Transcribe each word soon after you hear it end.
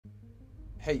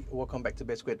Hey, welcome back to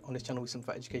BetSquared. On this channel we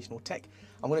simplify educational tech.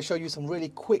 I'm going to show you some really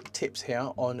quick tips here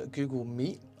on Google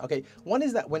Meet. Okay, one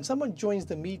is that when someone joins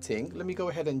the meeting, let me go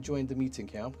ahead and join the meeting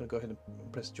here. I'm going to go ahead and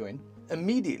press join.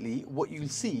 Immediately, what you'll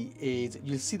see is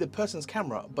you'll see the person's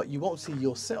camera, but you won't see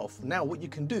yourself. Now, what you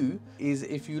can do is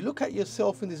if you look at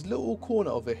yourself in this little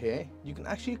corner over here, you can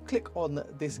actually click on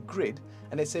this grid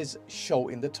and it says show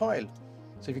in the tile.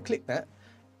 So if you click that,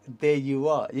 there you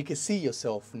are. You can see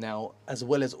yourself now as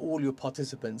well as all your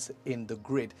participants in the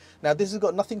grid. Now this has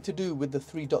got nothing to do with the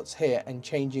three dots here and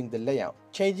changing the layout.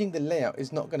 Changing the layout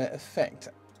is not going to affect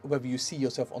whether you see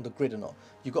yourself on the grid or not.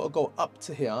 You got to go up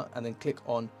to here and then click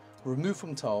on remove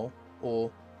from tile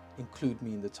or include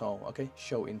me in the tile. Okay,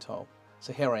 show in tile.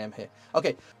 So here I am here.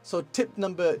 Okay, so tip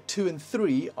number 2 and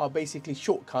 3 are basically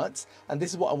shortcuts, and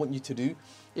this is what I want you to do.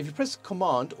 If you press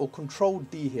Command or Control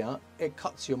D here, it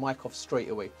cuts your mic off straight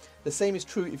away. The same is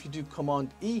true if you do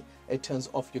Command E, it turns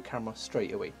off your camera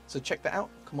straight away. So check that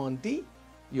out. Command D,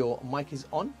 your mic is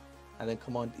on, and then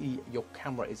Command E, your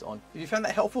camera is on. If you found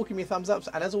that helpful, give me a thumbs up,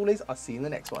 and as always, I'll see you in the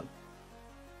next one.